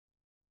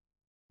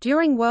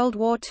During World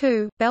War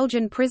II,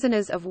 Belgian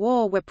prisoners of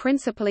war were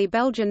principally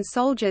Belgian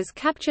soldiers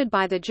captured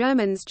by the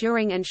Germans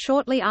during and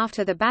shortly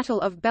after the Battle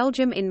of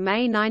Belgium in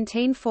May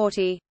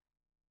 1940.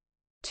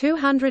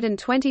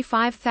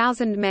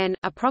 225,000 men,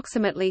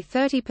 approximately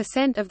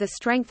 30% of the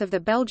strength of the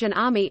Belgian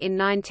army in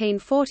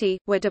 1940,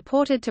 were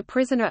deported to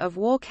prisoner of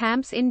war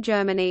camps in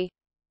Germany.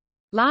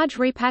 Large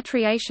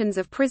repatriations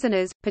of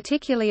prisoners,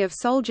 particularly of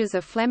soldiers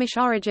of Flemish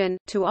origin,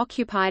 to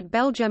occupied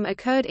Belgium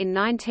occurred in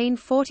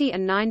 1940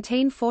 and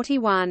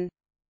 1941.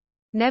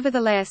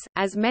 Nevertheless,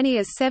 as many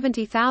as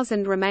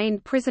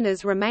 70,000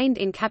 prisoners remained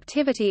in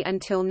captivity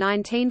until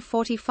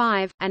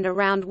 1945, and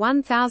around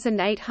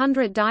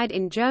 1,800 died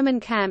in German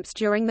camps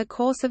during the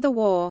course of the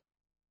war.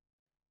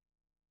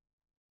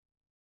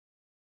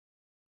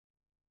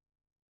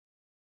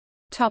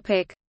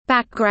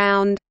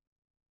 Background.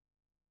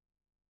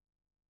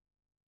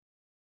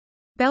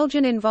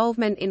 Belgian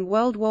involvement in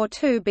World War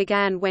II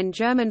began when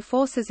German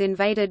forces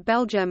invaded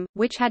Belgium,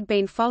 which had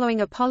been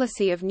following a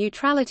policy of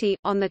neutrality,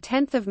 on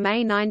 10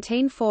 May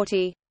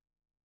 1940.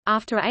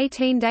 After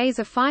 18 days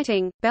of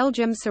fighting,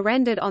 Belgium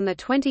surrendered on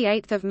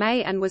 28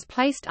 May and was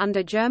placed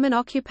under German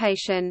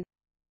occupation.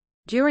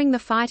 During the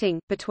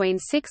fighting, between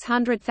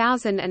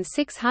 600,000 and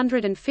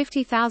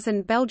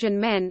 650,000 Belgian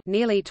men,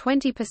 nearly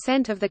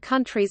 20% of the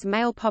country's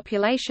male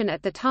population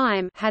at the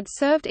time, had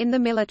served in the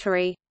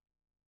military.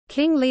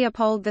 King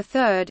Leopold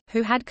III,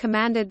 who had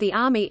commanded the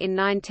army in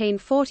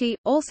 1940,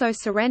 also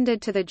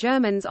surrendered to the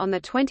Germans on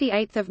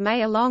 28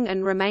 May along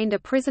and remained a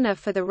prisoner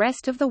for the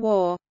rest of the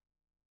war.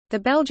 The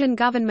Belgian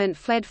government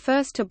fled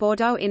first to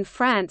Bordeaux in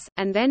France,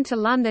 and then to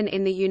London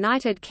in the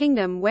United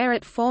Kingdom, where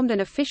it formed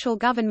an official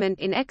government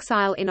in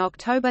exile in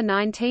October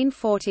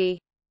 1940.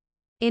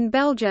 In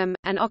Belgium,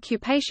 an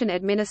occupation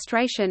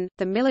administration,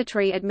 the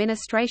military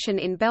administration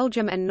in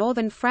Belgium and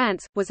northern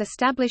France, was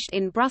established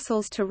in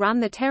Brussels to run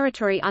the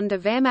territory under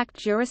Wehrmacht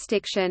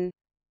jurisdiction.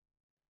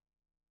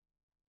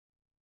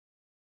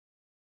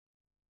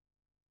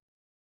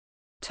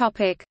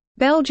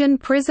 Belgian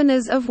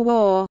prisoners of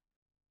war.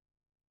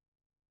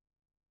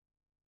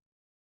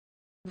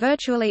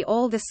 Virtually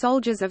all the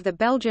soldiers of the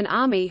Belgian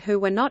army who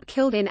were not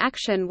killed in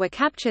action were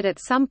captured at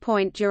some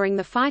point during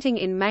the fighting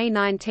in May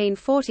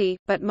 1940,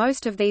 but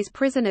most of these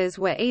prisoners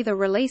were either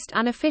released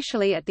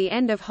unofficially at the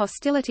end of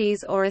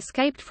hostilities or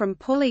escaped from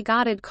poorly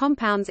guarded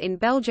compounds in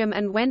Belgium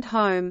and went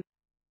home.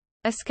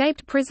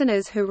 Escaped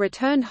prisoners who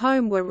returned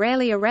home were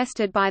rarely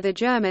arrested by the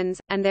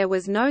Germans, and there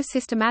was no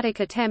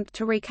systematic attempt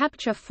to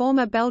recapture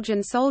former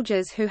Belgian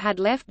soldiers who had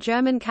left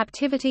German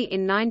captivity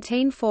in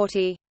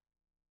 1940.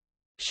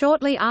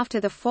 Shortly after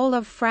the fall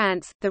of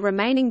France, the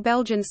remaining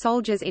Belgian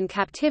soldiers in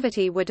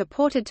captivity were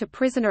deported to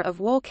prisoner of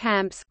war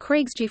camps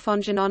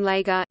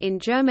in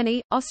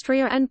Germany,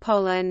 Austria and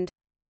Poland.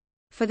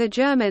 For the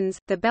Germans,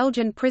 the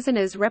Belgian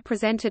prisoners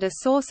represented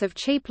a source of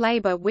cheap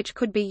labor which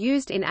could be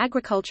used in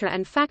agriculture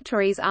and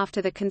factories after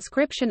the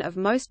conscription of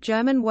most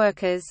German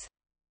workers.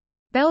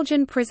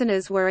 Belgian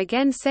prisoners were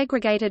again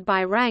segregated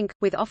by rank,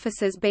 with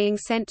officers being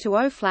sent to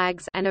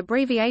Oflags, an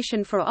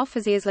abbreviation for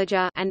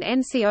Officiersleger, and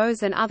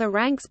NCOs and other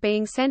ranks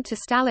being sent to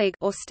Stalag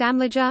or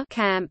Stammlager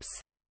camps.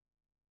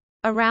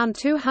 Around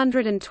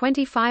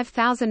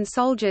 225,000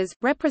 soldiers,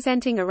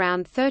 representing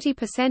around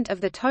 30% of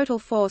the total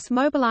force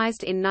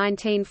mobilized in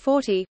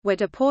 1940, were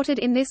deported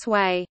in this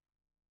way.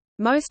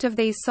 Most of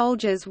these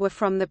soldiers were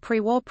from the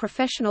pre-war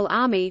professional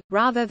army,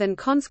 rather than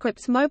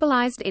conscripts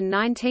mobilized in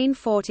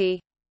 1940.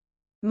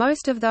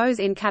 Most of those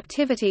in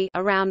captivity,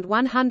 around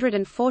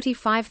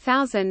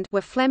 145,000,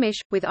 were Flemish,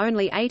 with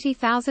only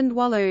 80,000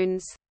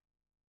 Walloons.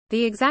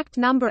 The exact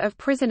number of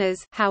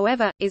prisoners,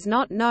 however, is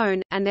not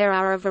known, and there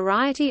are a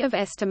variety of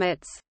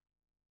estimates.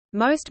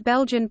 Most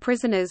Belgian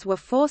prisoners were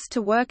forced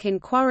to work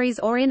in quarries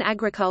or in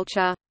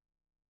agriculture.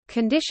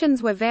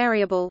 Conditions were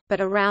variable, but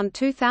around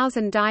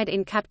 2,000 died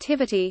in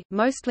captivity,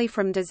 mostly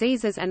from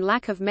diseases and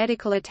lack of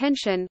medical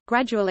attention.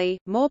 Gradually,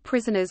 more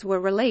prisoners were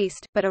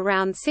released, but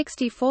around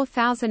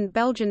 64,000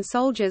 Belgian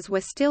soldiers were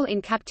still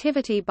in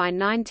captivity by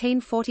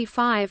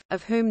 1945,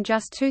 of whom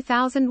just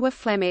 2,000 were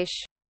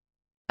Flemish.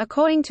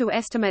 According to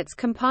estimates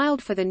compiled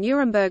for the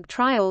Nuremberg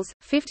trials,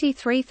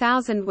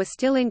 53,000 were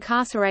still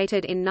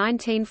incarcerated in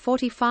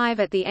 1945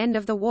 at the end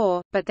of the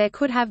war, but there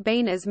could have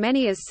been as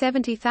many as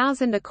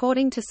 70,000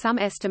 according to some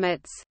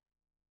estimates.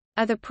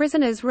 Of the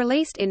prisoners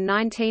released in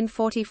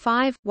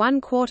 1945,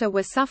 1/4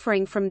 were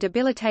suffering from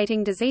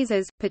debilitating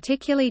diseases,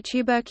 particularly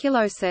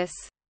tuberculosis.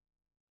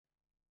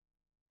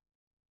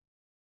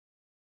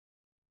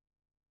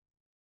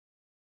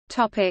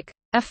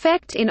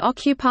 Effect in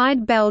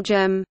occupied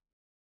Belgium.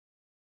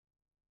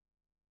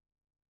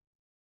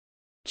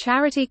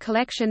 Charity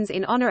collections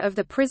in honor of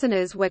the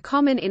prisoners were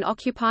common in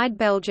occupied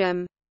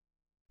Belgium.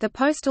 The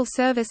postal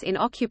service in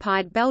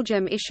occupied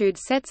Belgium issued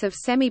sets of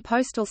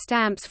semi-postal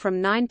stamps from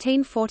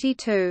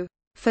 1942,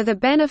 "for the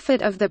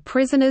benefit of the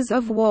prisoners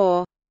of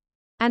war"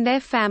 and their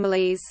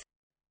families.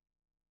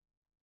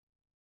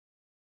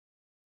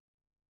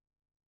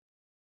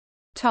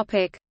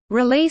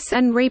 Release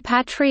and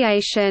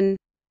repatriation.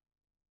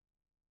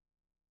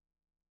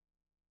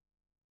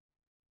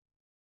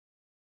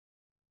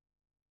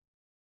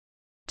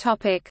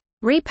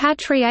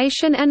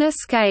 Repatriation and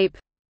escape.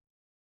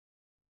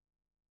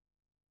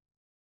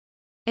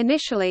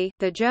 Initially,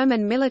 the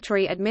German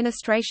military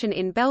administration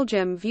in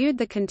Belgium viewed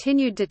the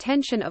continued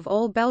detention of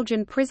all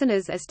Belgian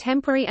prisoners as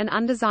temporary and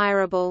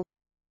undesirable.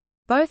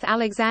 Both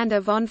Alexander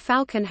von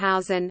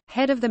Falkenhausen,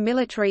 head of the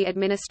military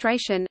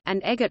administration,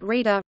 and Egert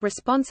Rieder,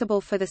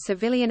 responsible for the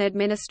civilian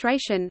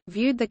administration,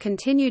 viewed the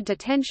continued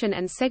detention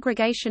and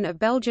segregation of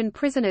Belgian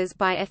prisoners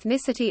by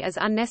ethnicity as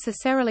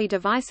unnecessarily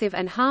divisive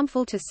and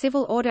harmful to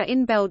civil order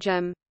in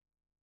Belgium.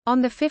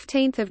 On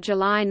 15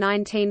 July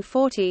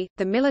 1940,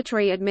 the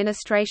military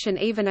administration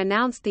even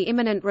announced the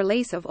imminent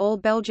release of all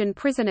Belgian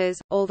prisoners,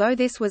 although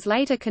this was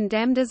later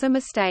condemned as a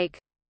mistake.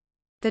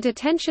 The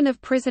detention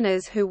of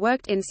prisoners who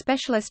worked in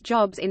specialist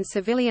jobs in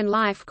civilian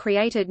life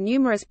created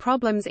numerous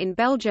problems in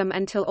Belgium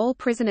until all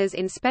prisoners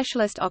in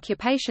specialist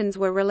occupations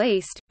were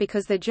released.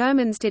 Because the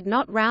Germans did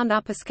not round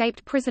up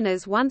escaped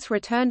prisoners once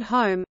returned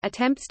home,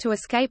 attempts to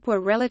escape were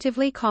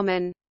relatively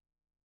common.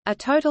 A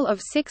total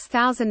of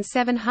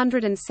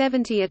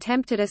 6,770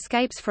 attempted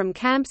escapes from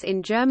camps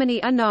in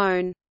Germany are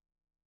known.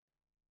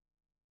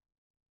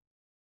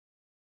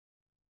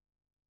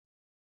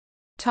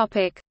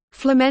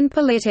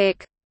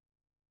 Flamenpolitik.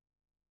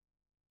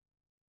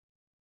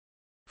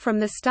 From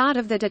the start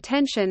of the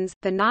detentions,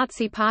 the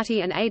Nazi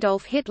Party and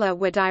Adolf Hitler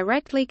were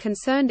directly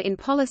concerned in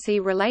policy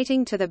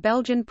relating to the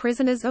Belgian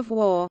prisoners of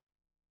war.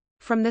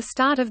 From the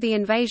start of the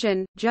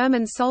invasion,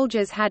 German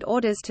soldiers had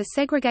orders to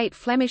segregate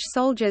Flemish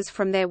soldiers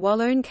from their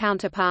Walloon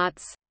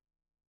counterparts.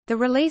 The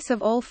release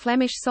of all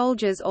Flemish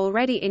soldiers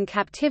already in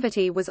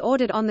captivity was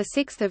ordered on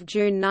 6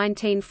 June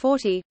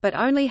 1940, but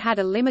only had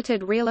a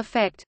limited real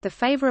effect. The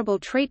favorable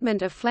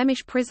treatment of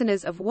Flemish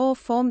prisoners of war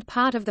formed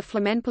part of the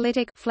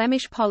Flamenpolitik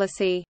Flemish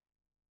policy.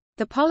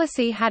 The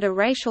policy had a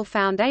racial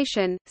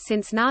foundation,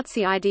 since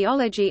Nazi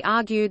ideology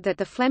argued that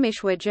the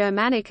Flemish were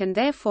Germanic and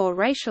therefore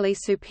racially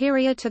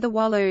superior to the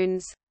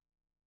Walloons.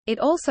 It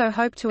also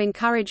hoped to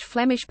encourage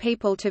Flemish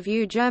people to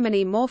view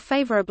Germany more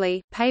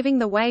favorably, paving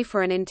the way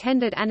for an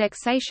intended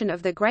annexation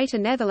of the Greater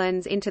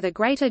Netherlands into the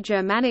Greater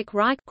Germanic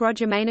Reich,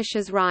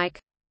 Großgermanisches Reich.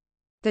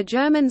 The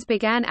Germans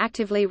began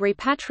actively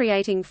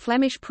repatriating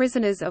Flemish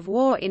prisoners of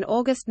war in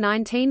August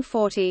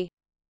 1940.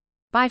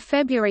 By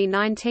February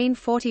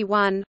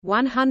 1941,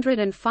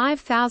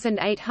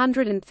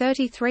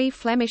 105,833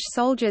 Flemish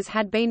soldiers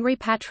had been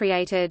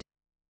repatriated.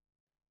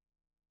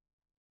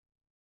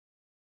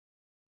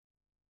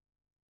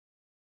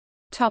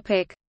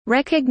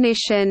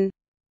 Recognition.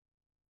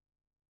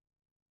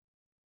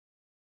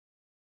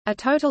 A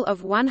total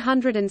of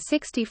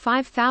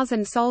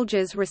 165,000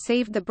 soldiers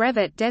received the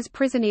Brevet des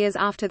Prisonniers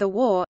after the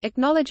war,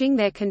 acknowledging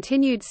their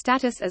continued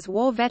status as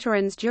war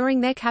veterans during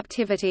their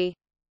captivity.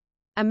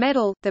 A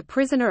medal, the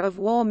Prisoner of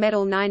War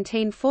Medal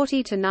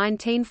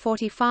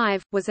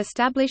 1940–1945, was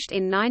established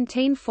in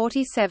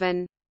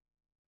 1947.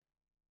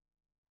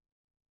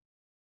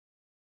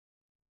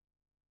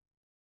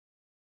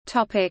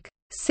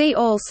 See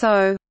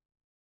also: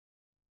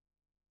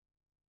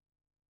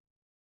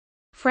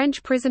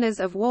 French prisoners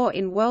of war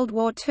in World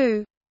War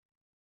II,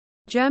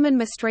 German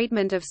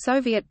mistreatment of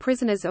Soviet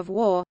prisoners of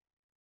war,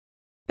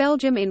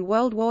 Belgium in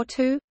World War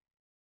II.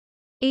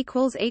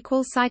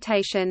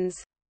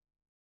 Citations